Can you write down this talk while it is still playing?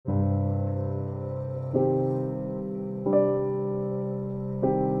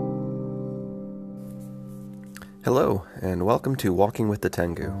Hello, and welcome to Walking with the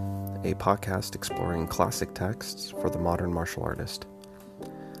Tengu, a podcast exploring classic texts for the modern martial artist.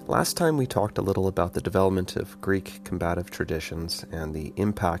 Last time we talked a little about the development of Greek combative traditions and the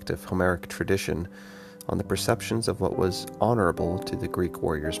impact of Homeric tradition on the perceptions of what was honorable to the Greek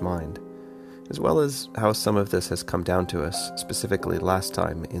warrior's mind, as well as how some of this has come down to us, specifically last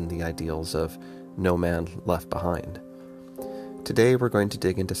time in the ideals of no man left behind. Today we're going to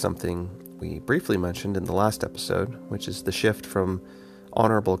dig into something we briefly mentioned in the last episode, which is the shift from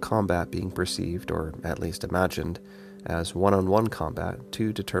honorable combat being perceived, or at least imagined, as one-on-one combat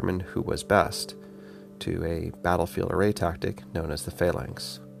to determine who was best, to a battlefield array tactic known as the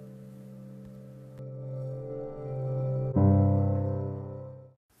phalanx.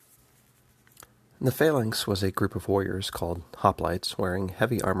 The phalanx was a group of warriors called hoplites wearing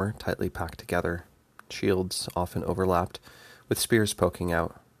heavy armor tightly packed together, shields often overlapped, with spears poking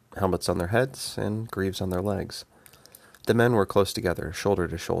out, helmets on their heads, and greaves on their legs. The men were close together, shoulder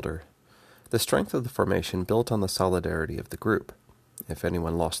to shoulder. The strength of the formation built on the solidarity of the group. If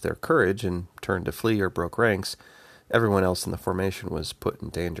anyone lost their courage and turned to flee or broke ranks, everyone else in the formation was put in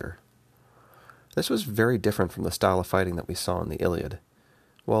danger. This was very different from the style of fighting that we saw in the Iliad.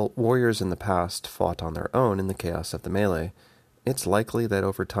 While warriors in the past fought on their own in the chaos of the melee, it's likely that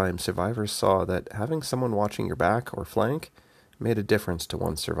over time survivors saw that having someone watching your back or flank made a difference to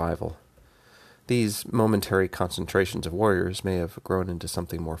one's survival. These momentary concentrations of warriors may have grown into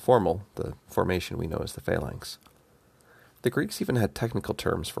something more formal, the formation we know as the phalanx. The Greeks even had technical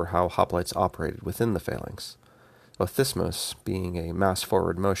terms for how hoplites operated within the phalanx, othismos being a mass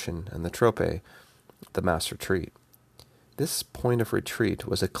forward motion and the trope, the mass retreat. This point of retreat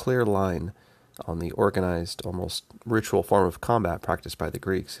was a clear line on the organized, almost ritual form of combat practiced by the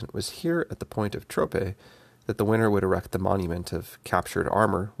Greeks, and it was here at the point of trope that the winner would erect the monument of captured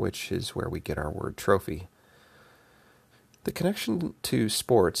armor, which is where we get our word trophy. The connection to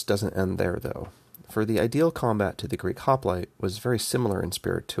sports doesn't end there, though, for the ideal combat to the Greek hoplite was very similar in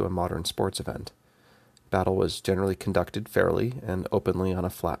spirit to a modern sports event. Battle was generally conducted fairly and openly on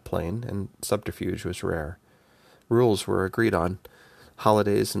a flat plain, and subterfuge was rare. Rules were agreed on,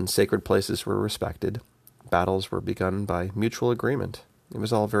 holidays and sacred places were respected, battles were begun by mutual agreement. It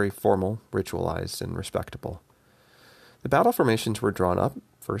was all very formal, ritualized, and respectable. The battle formations were drawn up,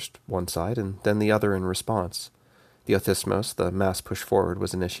 first one side and then the other in response. The othismos, the mass push forward,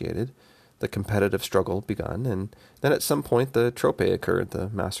 was initiated, the competitive struggle begun, and then at some point the trope occurred, the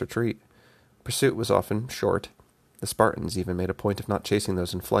mass retreat. Pursuit was often short. The Spartans even made a point of not chasing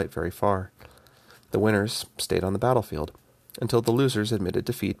those in flight very far. The winners stayed on the battlefield, until the losers admitted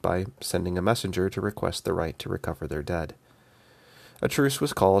defeat by sending a messenger to request the right to recover their dead. A truce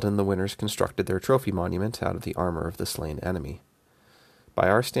was called, and the winners constructed their trophy monument out of the armor of the slain enemy. By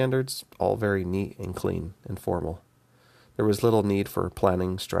our standards, all very neat and clean and formal. There was little need for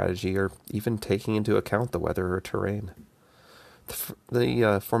planning, strategy, or even taking into account the weather or terrain.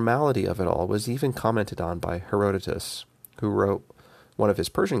 The formality of it all was even commented on by Herodotus, who wrote one of his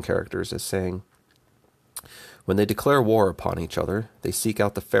Persian characters as saying, "When they declare war upon each other, they seek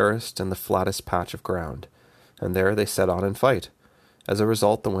out the fairest and the flattest patch of ground, and there they set on and fight. As a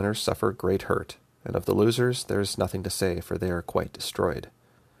result, the winners suffer great hurt, and of the losers there is nothing to say, for they are quite destroyed."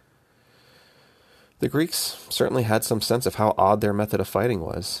 The Greeks certainly had some sense of how odd their method of fighting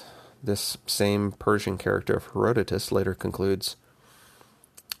was. This same Persian character of Herodotus later concludes,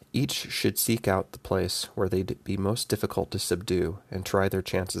 "Each should seek out the place where they'd be most difficult to subdue, and try their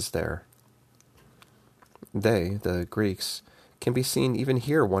chances there." They, the Greeks, can be seen even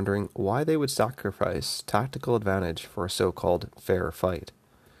here wondering why they would sacrifice tactical advantage for a so-called fair fight.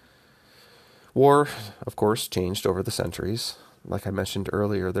 War, of course, changed over the centuries. Like I mentioned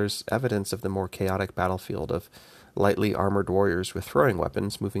earlier, there's evidence of the more chaotic battlefield of lightly armored warriors with throwing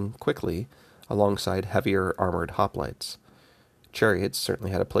weapons moving quickly alongside heavier armored hoplites. Chariots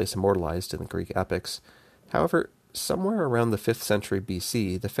certainly had a place immortalized in the Greek epics. However, somewhere around the 5th century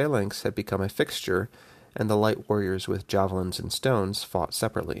BC, the phalanx had become a fixture, and the light warriors with javelins and stones fought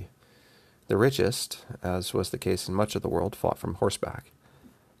separately. The richest, as was the case in much of the world, fought from horseback.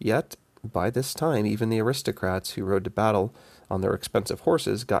 Yet, by this time, even the aristocrats who rode to battle on their expensive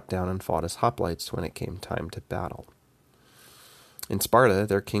horses got down and fought as hoplites when it came time to battle. In Sparta,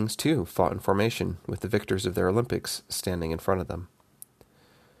 their kings too fought in formation, with the victors of their Olympics standing in front of them.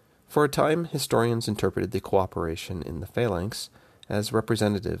 For a time, historians interpreted the cooperation in the phalanx as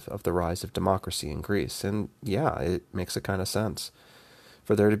representative of the rise of democracy in Greece, and yeah, it makes a kind of sense.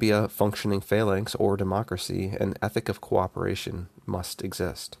 For there to be a functioning phalanx or democracy, an ethic of cooperation must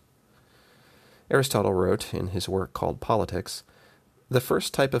exist. Aristotle wrote in his work called Politics, "The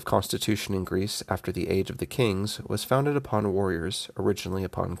first type of constitution in Greece after the age of the kings was founded upon warriors, originally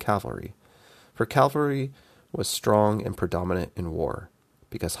upon cavalry. For cavalry was strong and predominant in war,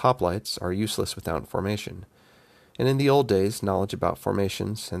 because hoplites are useless without formation. And in the old days, knowledge about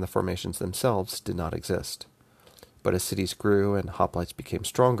formations and the formations themselves did not exist. But as cities grew and hoplites became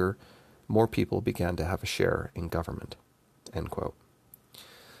stronger, more people began to have a share in government." End quote.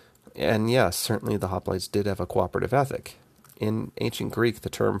 And yes, certainly the hoplites did have a cooperative ethic. In ancient Greek, the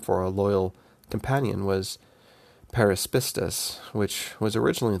term for a loyal companion was perispistus, which was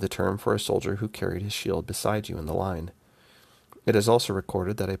originally the term for a soldier who carried his shield beside you in the line. It is also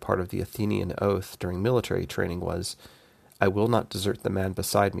recorded that a part of the Athenian oath during military training was, "I will not desert the man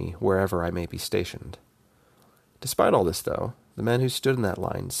beside me wherever I may be stationed." Despite all this, though, the men who stood in that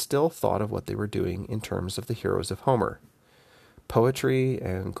line still thought of what they were doing in terms of the heroes of Homer. Poetry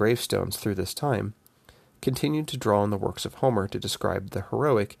and gravestones through this time continued to draw on the works of Homer to describe the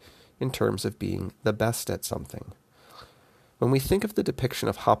heroic in terms of being the best at something. When we think of the depiction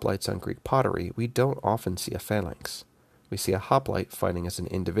of hoplites on Greek pottery, we don't often see a phalanx. We see a hoplite fighting as an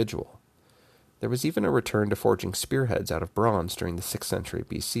individual. There was even a return to forging spearheads out of bronze during the 6th century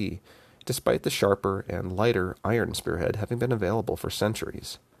BC, despite the sharper and lighter iron spearhead having been available for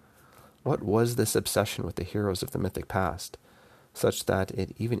centuries. What was this obsession with the heroes of the mythic past, such that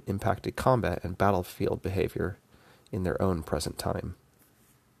it even impacted combat and battlefield behavior in their own present time?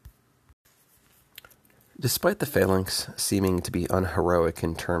 Despite the phalanx seeming to be unheroic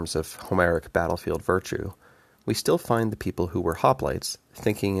in terms of Homeric battlefield virtue, we still find the people who were hoplites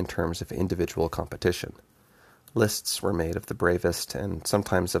thinking in terms of individual competition. Lists were made of the bravest and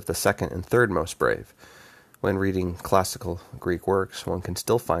sometimes of the second and third most brave. When reading classical Greek works, one can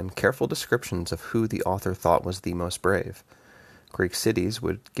still find careful descriptions of who the author thought was the most brave. Greek cities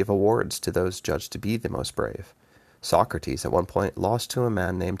would give awards to those judged to be the most brave. Socrates at one point lost to a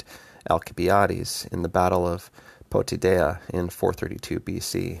man named Alcibiades in the Battle of Potidaea in 432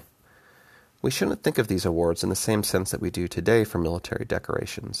 BC. We shouldn't think of these awards in the same sense that we do today for military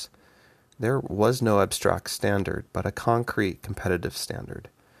decorations. There was no abstract standard, but a concrete competitive standard.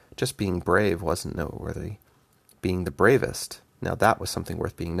 Just being brave wasn't noteworthy. Being the bravest, now that was something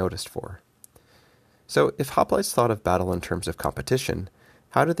worth being noticed for. So if hoplites thought of battle in terms of competition,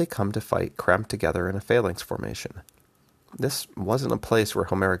 how did they come to fight cramped together in a phalanx formation? This wasn't a place where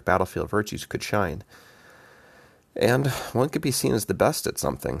Homeric battlefield virtues could shine, and one could be seen as the best at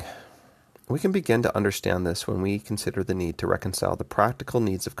something. We can begin to understand this when we consider the need to reconcile the practical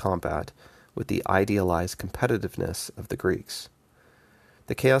needs of combat with the idealized competitiveness of the Greeks.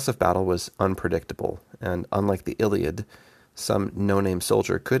 The chaos of battle was unpredictable, and unlike the Iliad, some no-name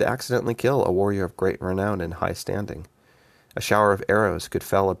soldier could accidentally kill a warrior of great renown and high standing. A shower of arrows could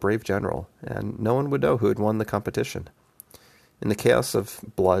fell a brave general, and no one would know who had won the competition. In the chaos of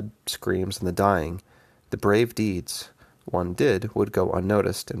blood, screams, and the dying, the brave deeds one did would go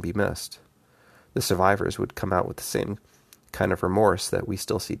unnoticed and be missed. The survivors would come out with the same kind of remorse that we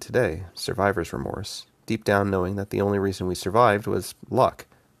still see today, survivor's remorse, deep down knowing that the only reason we survived was luck,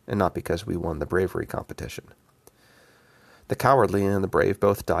 and not because we won the bravery competition. The cowardly and the brave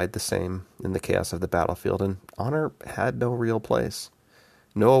both died the same in the chaos of the battlefield, and honor had no real place.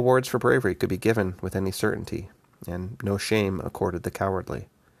 No awards for bravery could be given with any certainty, and no shame accorded the cowardly.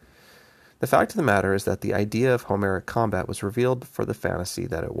 The fact of the matter is that the idea of Homeric combat was revealed for the fantasy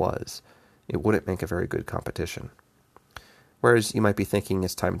that it was. It wouldn't make a very good competition. Whereas you might be thinking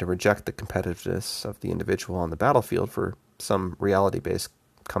it's time to reject the competitiveness of the individual on the battlefield for some reality-based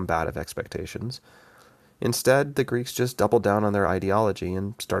combative expectations, instead, the Greeks just doubled down on their ideology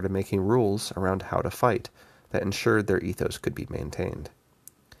and started making rules around how to fight that ensured their ethos could be maintained.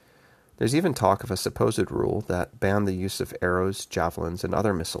 There's even talk of a supposed rule that banned the use of arrows, javelins, and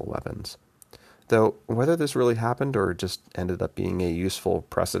other missile weapons. Though whether this really happened or just ended up being a useful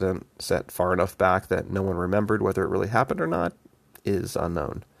precedent set far enough back that no one remembered whether it really happened or not is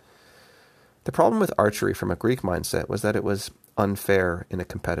unknown. The problem with archery from a Greek mindset was that it was unfair in a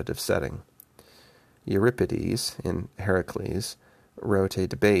competitive setting. Euripides, in Heracles, wrote a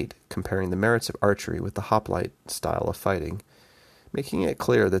debate comparing the merits of archery with the hoplite style of fighting, making it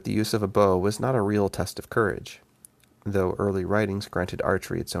clear that the use of a bow was not a real test of courage. Though early writings granted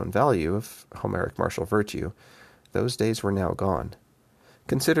archery its own value of Homeric martial virtue, those days were now gone.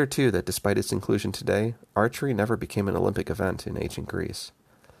 Consider, too, that despite its inclusion today, archery never became an Olympic event in ancient Greece.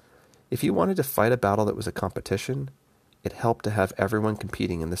 If you wanted to fight a battle that was a competition, it helped to have everyone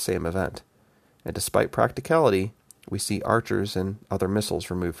competing in the same event. And despite practicality, we see archers and other missiles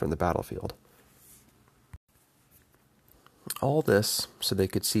removed from the battlefield. All this so they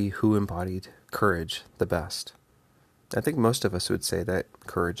could see who embodied courage the best. I think most of us would say that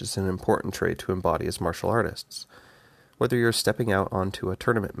courage is an important trait to embody as martial artists. Whether you're stepping out onto a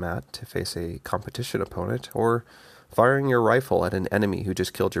tournament mat to face a competition opponent, or firing your rifle at an enemy who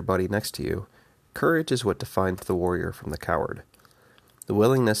just killed your buddy next to you, courage is what defines the warrior from the coward. The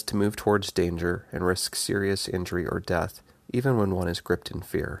willingness to move towards danger and risk serious injury or death, even when one is gripped in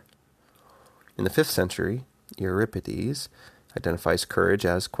fear. In the 5th century, Euripides identifies courage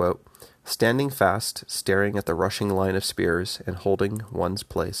as, quote, standing fast, staring at the rushing line of spears, and holding one's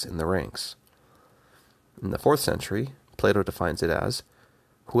place in the ranks. In the 4th century, Plato defines it as,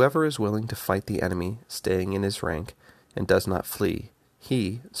 whoever is willing to fight the enemy, staying in his rank, and does not flee,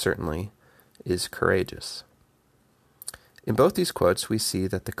 he, certainly, is courageous. In both these quotes, we see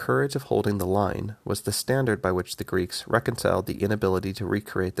that the courage of holding the line was the standard by which the Greeks reconciled the inability to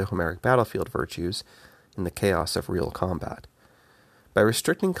recreate the Homeric battlefield virtues in the chaos of real combat. By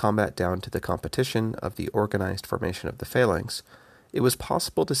restricting combat down to the competition of the organized formation of the phalanx, it was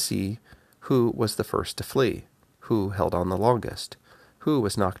possible to see who was the first to flee, who held on the longest, who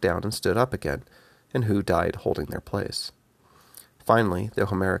was knocked down and stood up again, and who died holding their place. Finally, the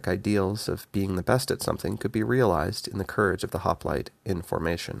Homeric ideals of being the best at something could be realized in the courage of the hoplite in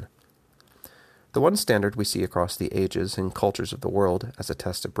formation. The one standard we see across the ages and cultures of the world as a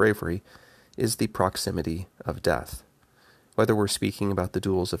test of bravery is the proximity of death. Whether we're speaking about the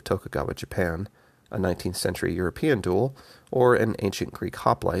duels of Tokugawa Japan, a 19th century European duel, or an ancient Greek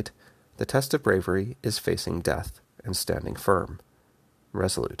hoplite, the test of bravery is facing death and standing firm,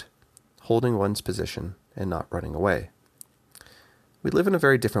 resolute, holding one's position and not running away. We live in a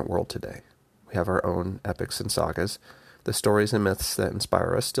very different world today. We have our own epics and sagas. The stories and myths that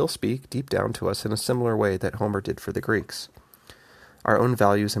inspire us still speak deep down to us in a similar way that Homer did for the Greeks. Our own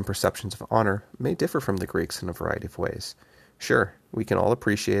values and perceptions of honor may differ from the Greeks in a variety of ways. Sure, we can all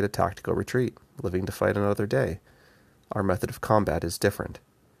appreciate a tactical retreat, living to fight another day. Our method of combat is different.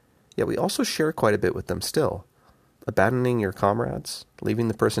 Yet we also share quite a bit with them still. Abandoning your comrades, leaving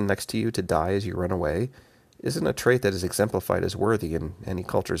the person next to you to die as you run away, isn't a trait that is exemplified as worthy in any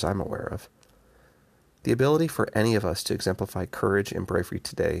cultures I'm aware of. The ability for any of us to exemplify courage and bravery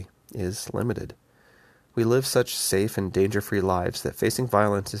today is limited. We live such safe and danger-free lives that facing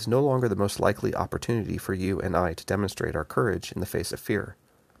violence is no longer the most likely opportunity for you and I to demonstrate our courage in the face of fear.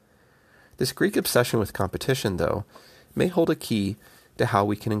 This Greek obsession with competition, though, may hold a key to how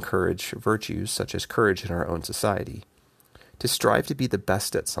we can encourage virtues such as courage in our own society. To strive to be the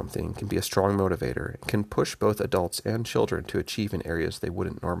best at something can be a strong motivator and can push both adults and children to achieve in areas they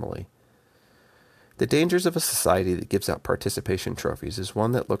wouldn't normally. The dangers of a society that gives out participation trophies is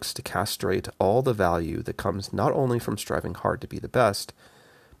one that looks to castrate all the value that comes not only from striving hard to be the best,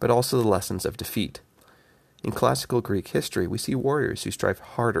 but also the lessons of defeat. In classical Greek history, we see warriors who strive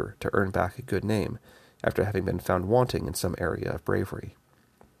harder to earn back a good name after having been found wanting in some area of bravery.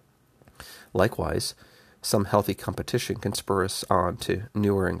 Likewise, some healthy competition can spur us on to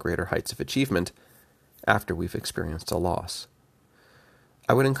newer and greater heights of achievement after we've experienced a loss.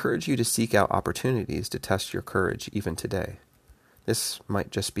 I would encourage you to seek out opportunities to test your courage even today. This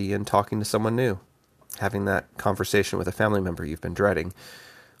might just be in talking to someone new, having that conversation with a family member you've been dreading,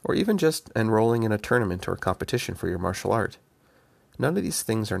 or even just enrolling in a tournament or competition for your martial art. None of these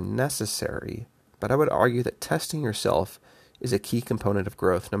things are necessary, but I would argue that testing yourself is a key component of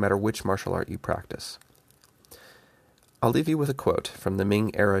growth no matter which martial art you practice. I'll leave you with a quote from the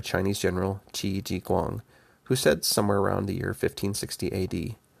Ming-era Chinese general Qi Ji-guang, who said somewhere around the year 1560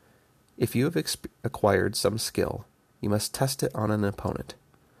 AD, "If you have acquired some skill, you must test it on an opponent.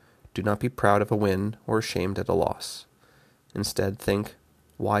 Do not be proud of a win or ashamed at a loss. Instead, think,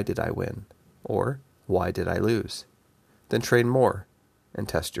 why did I win? Or, why did I lose? Then train more and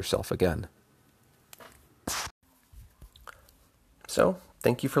test yourself again." So,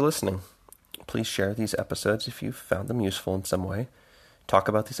 thank you for listening. Please share these episodes if you've found them useful in some way. Talk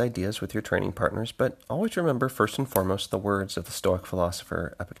about these ideas with your training partners, but always remember first and foremost the words of the Stoic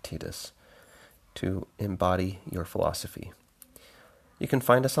philosopher Epictetus to embody your philosophy. You can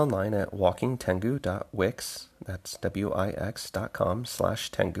find us online at walkingtengu.wix, that's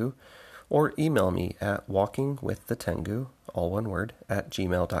wix.com/tengu, or email me at walkingwiththetengu, all one word,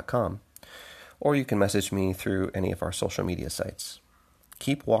 @gmail.com. Or you can message me through any of our social media sites.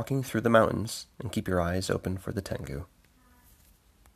 Keep walking through the mountains and keep your eyes open for the Tengu.